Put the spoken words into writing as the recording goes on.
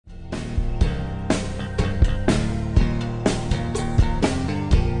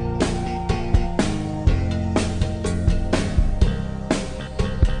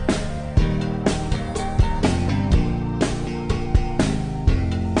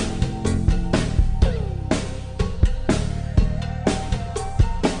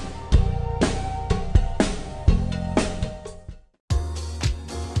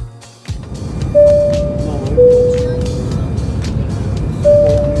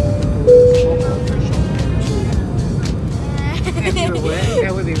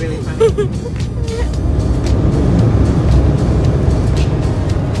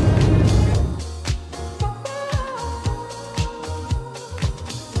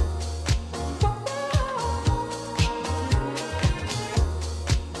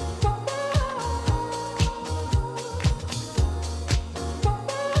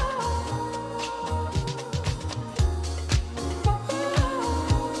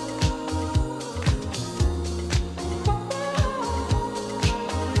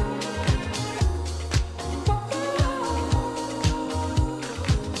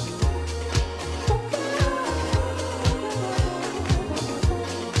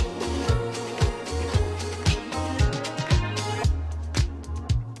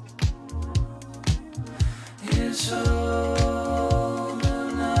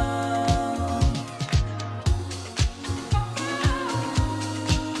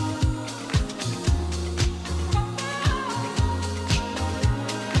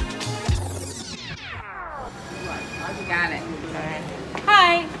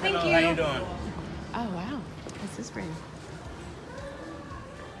you doing? Oh, wow. What's this bring?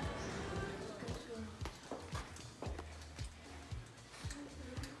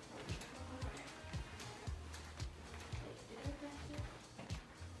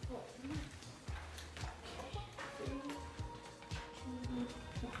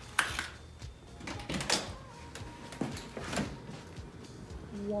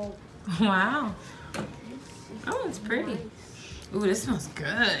 Whoa. Wow. Oh, it's pretty. Ooh, this smells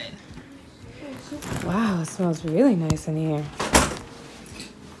good. Wow, it smells really nice in here.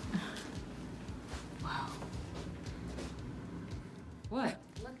 Wow. What?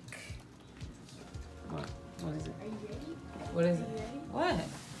 Look. What? What is it? Are you ready? What is it? Are you ready? What?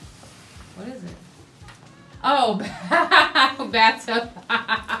 What is it? Oh, bathtub.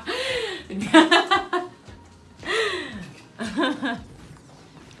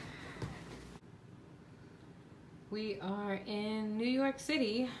 We are in New York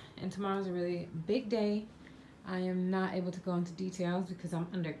City, and tomorrow's a really big day. I am not able to go into details because I'm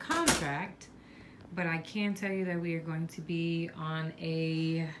under contract, but I can tell you that we are going to be on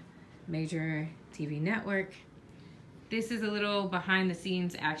a major TV network. This is a little behind the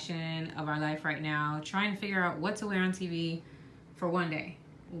scenes action of our life right now, trying to figure out what to wear on TV for one day.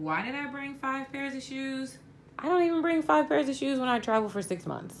 Why did I bring 5 pairs of shoes? I don't even bring 5 pairs of shoes when I travel for 6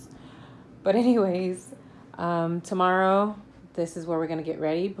 months. But anyways, tomorrow, this is where we're gonna get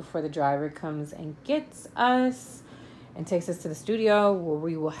ready before the driver comes and gets us and takes us to the studio, where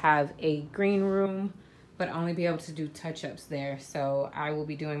we will have a green room, but only be able to do touch-ups there. So I will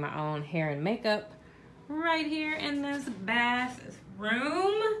be doing my own hair and makeup right here in this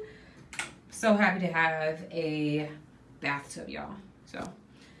bathroom. So happy to have a bathtub, y'all. So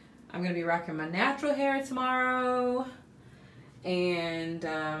I'm gonna be rocking my natural hair tomorrow and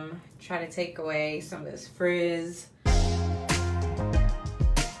try to take away some of this frizz.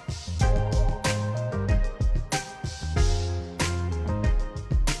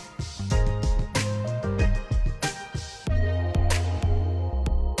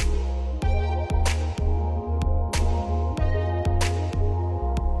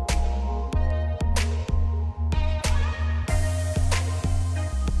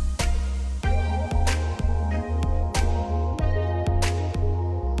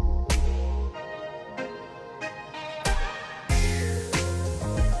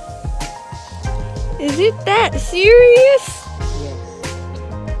 Is it that serious?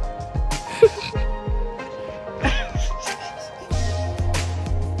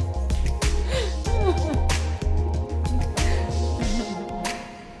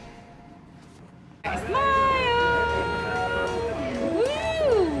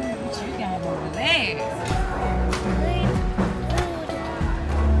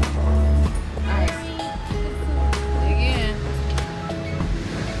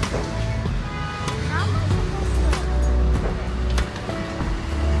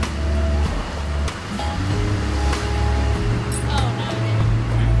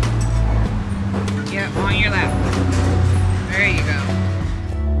 On your lap. There you go.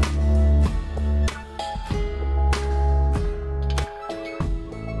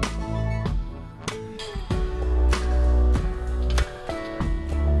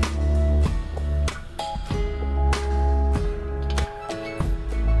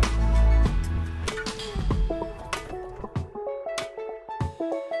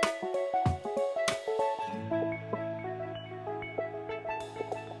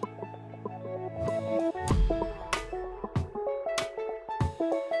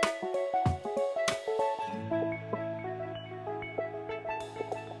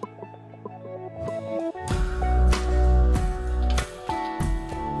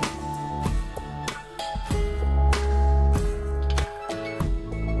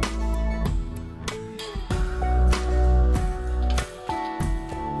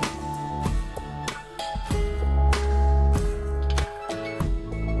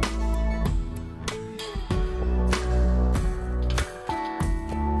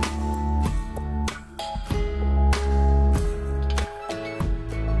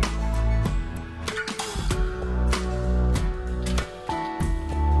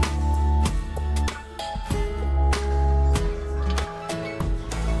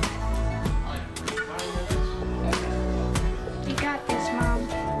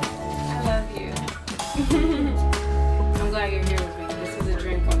 I'm glad you're here with me. This is a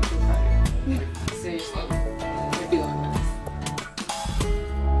dream come true party. Seriously, we're doing this.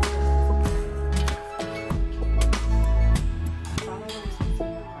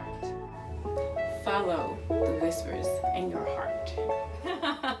 Follow the whispers in your heart.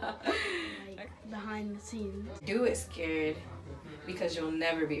 Like behind the scenes. Do it scared. because you'll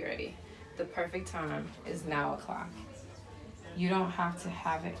never be ready. The perfect time is now o'clock. You don't have to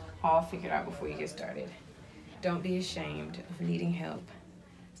have it all figured out before you get started. Don't be ashamed of needing help.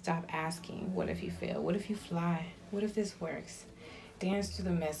 Stop asking, what if you fail? What if you fly? What if this works? Dance through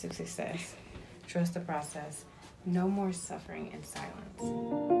the mess of success. Trust the process. No more suffering in silence.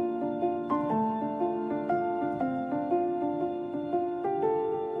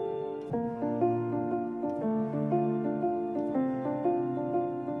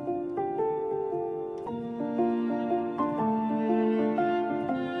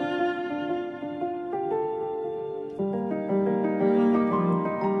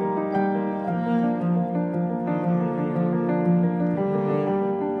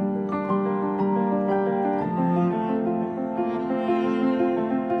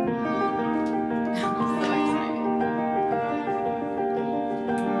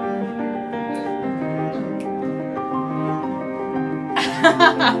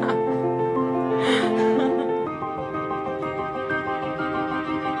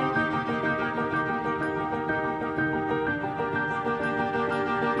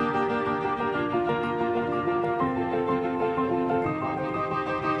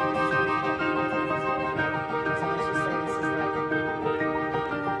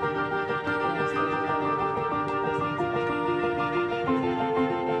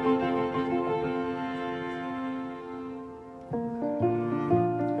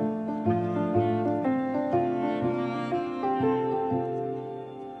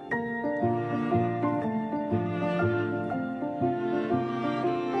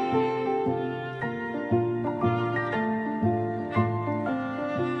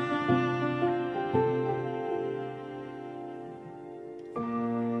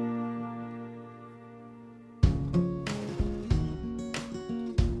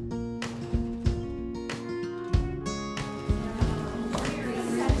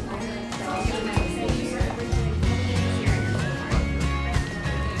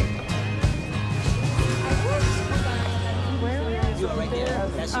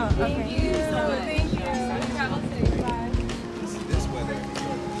 Oh, okay. Thank you. Thank you. Travel safe. Bye. This weather.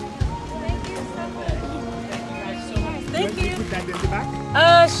 Thank you so much. Thank you. Put that in the back?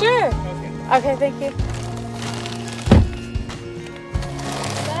 Sure. Okay. Okay, thank you.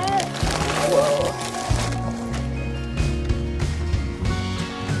 Whoa.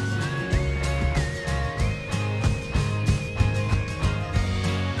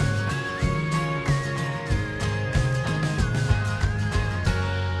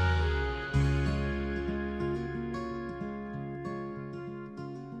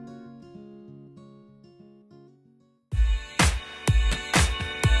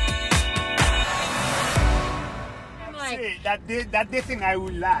 That the thing I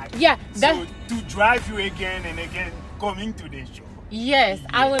would like. Yeah, so to drive you again and again coming to the show. Yes, yeah.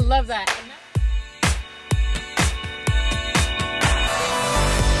 I would love that.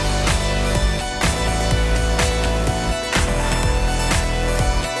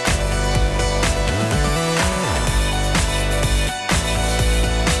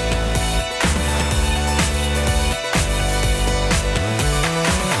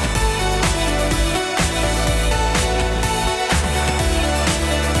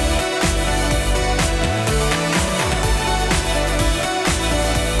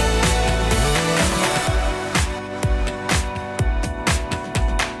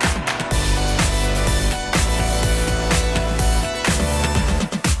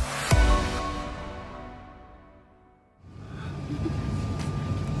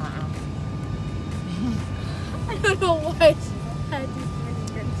 I don't know what I just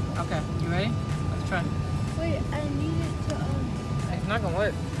Okay, you ready? Let's try. Wait, I need it to It's not gonna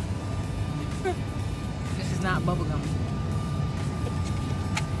work. This is not bubblegum.